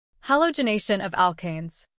Halogenation of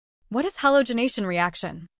alkanes. What is halogenation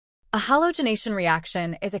reaction? A halogenation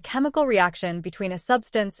reaction is a chemical reaction between a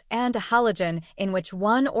substance and a halogen in which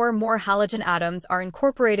one or more halogen atoms are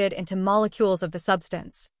incorporated into molecules of the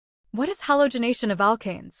substance. What is halogenation of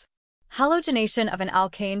alkanes? Halogenation of an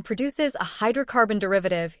alkane produces a hydrocarbon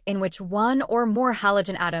derivative in which one or more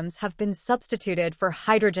halogen atoms have been substituted for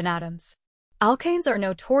hydrogen atoms. Alkanes are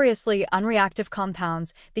notoriously unreactive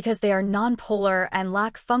compounds because they are nonpolar and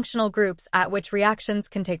lack functional groups at which reactions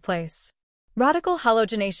can take place. Radical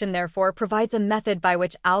halogenation, therefore, provides a method by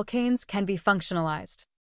which alkanes can be functionalized.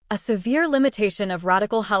 A severe limitation of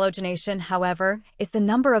radical halogenation, however, is the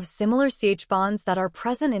number of similar CH bonds that are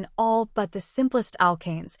present in all but the simplest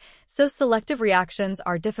alkanes, so selective reactions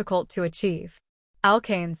are difficult to achieve.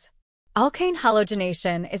 Alkanes. Alkane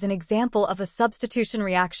halogenation is an example of a substitution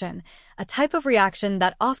reaction, a type of reaction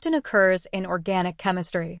that often occurs in organic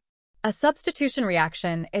chemistry. A substitution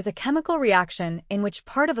reaction is a chemical reaction in which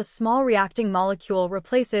part of a small reacting molecule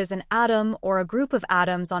replaces an atom or a group of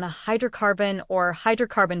atoms on a hydrocarbon or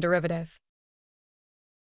hydrocarbon derivative.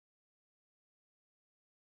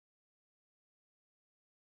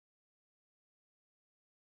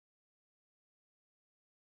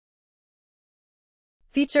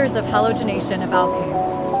 Features of halogenation of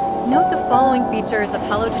alkanes. Note the following features of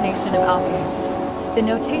halogenation of alkanes. The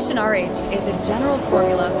notation RH is a general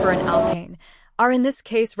formula for an alkane. R in this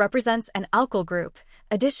case represents an alkyl group.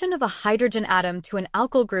 Addition of a hydrogen atom to an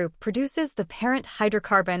alkyl group produces the parent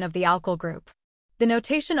hydrocarbon of the alkyl group. The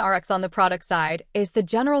notation RX on the product side is the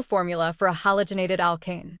general formula for a halogenated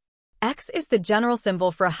alkane. X is the general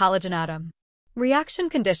symbol for a halogen atom. Reaction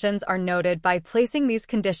conditions are noted by placing these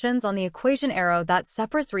conditions on the equation arrow that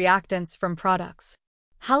separates reactants from products.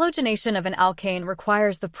 Halogenation of an alkane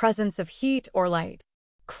requires the presence of heat or light.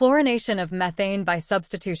 Chlorination of methane by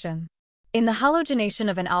substitution. In the halogenation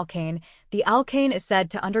of an alkane, the alkane is said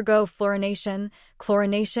to undergo fluorination,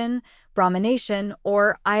 chlorination, bromination,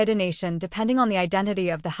 or iodination depending on the identity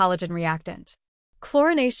of the halogen reactant.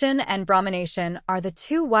 Chlorination and bromination are the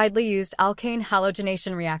two widely used alkane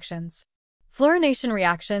halogenation reactions. Fluorination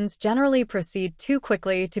reactions generally proceed too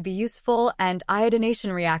quickly to be useful, and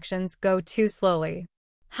iodination reactions go too slowly.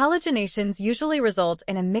 Halogenations usually result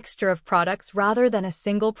in a mixture of products rather than a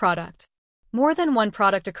single product. More than one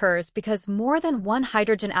product occurs because more than one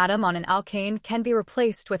hydrogen atom on an alkane can be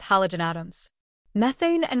replaced with halogen atoms.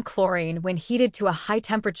 Methane and chlorine, when heated to a high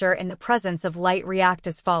temperature in the presence of light, react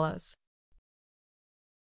as follows.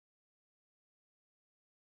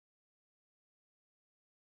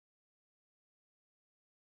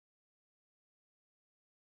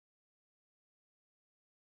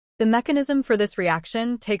 The mechanism for this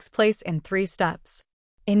reaction takes place in 3 steps.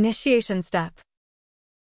 Initiation step.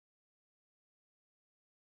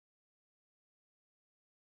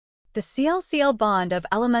 The Cl-Cl bond of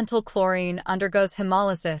elemental chlorine undergoes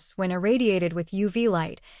hemolysis when irradiated with UV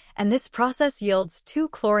light, and this process yields 2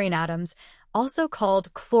 chlorine atoms, also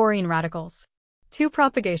called chlorine radicals. 2.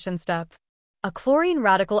 Propagation step. A chlorine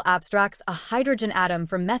radical abstracts a hydrogen atom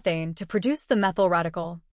from methane to produce the methyl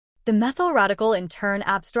radical. The methyl radical in turn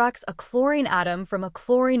abstracts a chlorine atom from a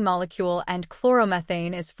chlorine molecule, and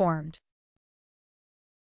chloromethane is formed.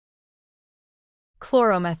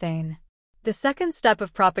 Chloromethane. The second step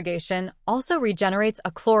of propagation also regenerates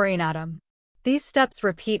a chlorine atom. These steps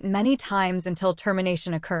repeat many times until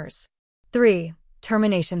termination occurs. 3.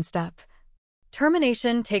 Termination step.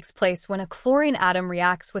 Termination takes place when a chlorine atom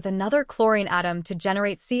reacts with another chlorine atom to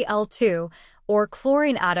generate Cl2, or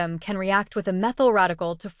chlorine atom can react with a methyl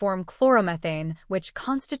radical to form chloromethane, which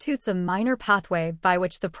constitutes a minor pathway by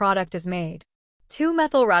which the product is made. 2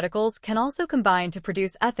 methyl radicals can also combine to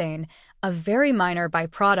produce ethane, a very minor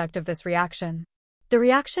byproduct of this reaction. The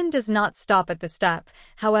reaction does not stop at this step,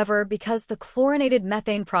 however, because the chlorinated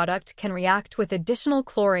methane product can react with additional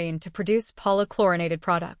chlorine to produce polychlorinated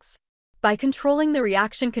products. By controlling the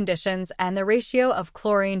reaction conditions and the ratio of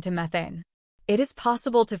chlorine to methane, it is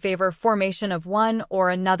possible to favor formation of one or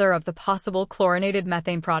another of the possible chlorinated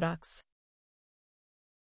methane products.